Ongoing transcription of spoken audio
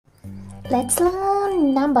Let's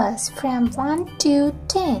learn numbers from 1 to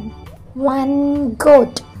 10. 1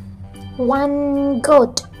 goat, 1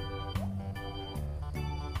 goat.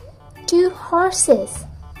 2 horses,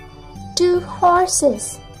 2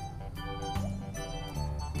 horses.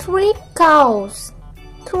 3 cows,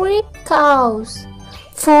 3 cows.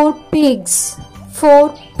 4 pigs,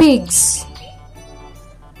 4 pigs.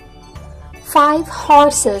 5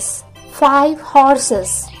 horses, 5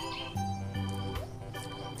 horses.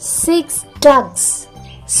 6 ducks,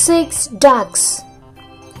 6 ducks.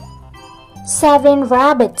 7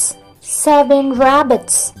 rabbits, 7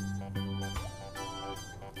 rabbits.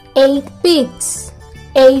 8 pigs,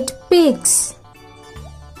 8 pigs.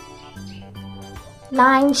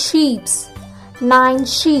 9 sheep, 9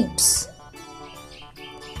 sheep.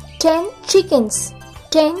 10 chickens,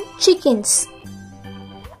 10 chickens.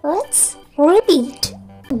 Let's repeat.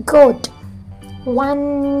 Goat,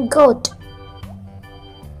 1 goat.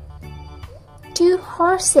 2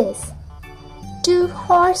 horses, 2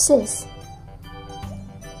 horses.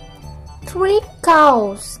 3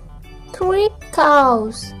 cows, 3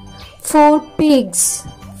 cows. 4 pigs,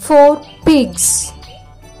 4 pigs.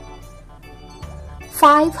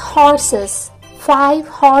 5 horses, 5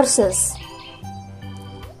 horses.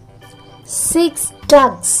 6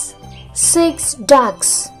 ducks, 6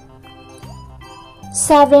 ducks.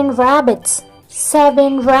 7 rabbits,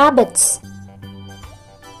 7 rabbits.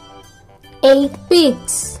 8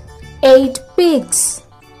 pigs, 8 pigs.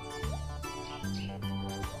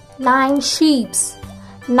 9 sheep,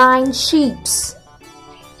 9 sheep.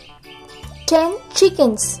 10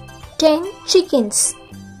 chickens, 10 chickens.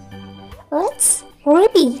 Let's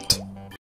repeat.